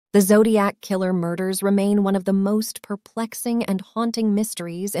The Zodiac Killer murders remain one of the most perplexing and haunting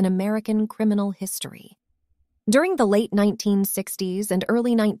mysteries in American criminal history. During the late 1960s and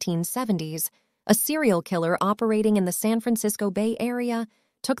early 1970s, a serial killer operating in the San Francisco Bay Area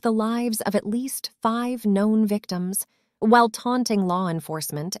took the lives of at least 5 known victims while taunting law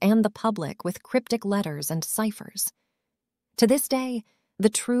enforcement and the public with cryptic letters and ciphers. To this day, the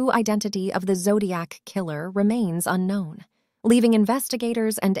true identity of the Zodiac Killer remains unknown, leaving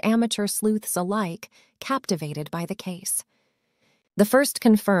investigators and amateur sleuths alike captivated by the case. The first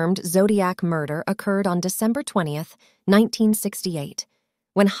confirmed Zodiac murder occurred on December 20th, 1968,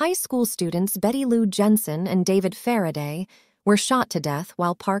 when high school students Betty Lou Jensen and David Faraday were shot to death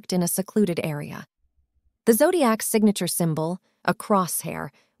while parked in a secluded area. The Zodiac's signature symbol, a crosshair,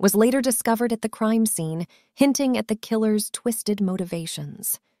 was later discovered at the crime scene, hinting at the killer's twisted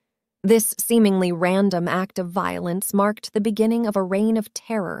motivations. This seemingly random act of violence marked the beginning of a reign of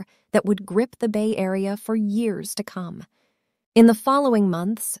terror that would grip the Bay Area for years to come. In the following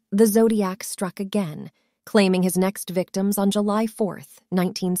months, the Zodiac struck again, claiming his next victims on July 4th,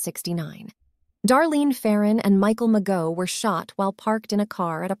 1969. Darlene Ferrin and Michael Mageau were shot while parked in a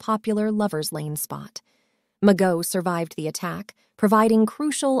car at a popular Lover's Lane spot. Mageau survived the attack, providing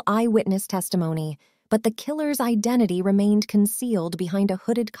crucial eyewitness testimony, but the killer's identity remained concealed behind a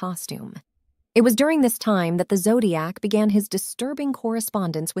hooded costume. It was during this time that the Zodiac began his disturbing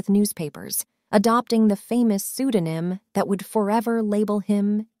correspondence with newspapers, adopting the famous pseudonym that would forever label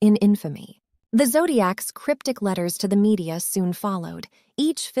him in infamy. The Zodiac's cryptic letters to the media soon followed,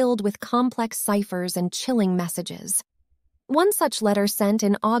 each filled with complex ciphers and chilling messages. One such letter sent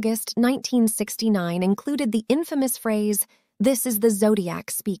in August 1969 included the infamous phrase, "This is the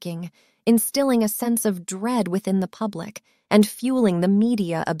Zodiac speaking," instilling a sense of dread within the public and fueling the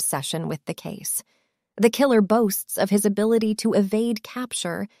media obsession with the case. The killer boasts of his ability to evade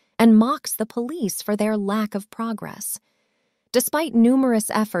capture and mocks the police for their lack of progress. Despite numerous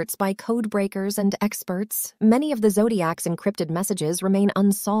efforts by codebreakers and experts, many of the Zodiac's encrypted messages remain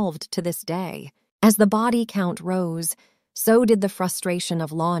unsolved to this day. As the body count rose, so did the frustration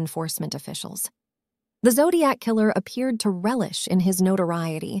of law enforcement officials. The Zodiac Killer appeared to relish in his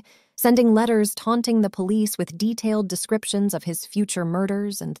notoriety, sending letters taunting the police with detailed descriptions of his future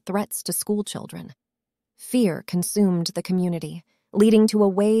murders and threats to schoolchildren. Fear consumed the community, leading to a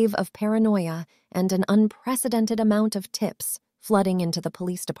wave of paranoia and an unprecedented amount of tips flooding into the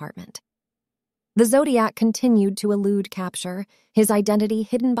police department. The Zodiac continued to elude capture, his identity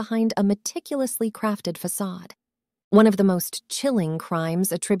hidden behind a meticulously crafted facade. One of the most chilling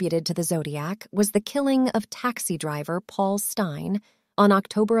crimes attributed to the Zodiac was the killing of taxi driver Paul Stine on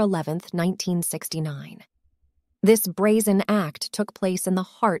October 11, 1969. This brazen act took place in the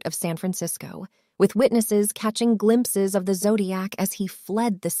heart of San Francisco, with witnesses catching glimpses of the Zodiac as he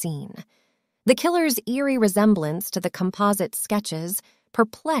fled the scene. The killer's eerie resemblance to the composite sketches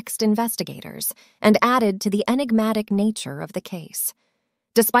perplexed investigators and added to the enigmatic nature of the case.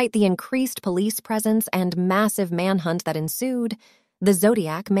 Despite the increased police presence and massive manhunt that ensued, the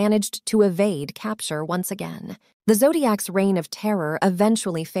Zodiac managed to evade capture once again. The Zodiac's reign of terror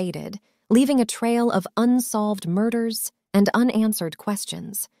eventually faded, leaving a trail of unsolved murders and unanswered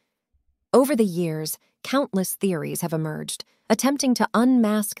questions. Over the years, countless theories have emerged, attempting to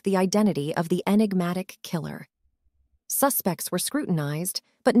unmask the identity of the enigmatic killer. Suspects were scrutinized,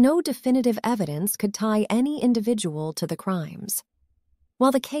 but no definitive evidence could tie any individual to the crimes.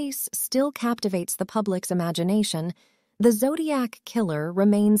 While the case still captivates the public's imagination, the Zodiac Killer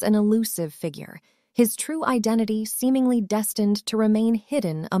remains an elusive figure, his true identity seemingly destined to remain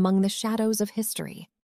hidden among the shadows of history.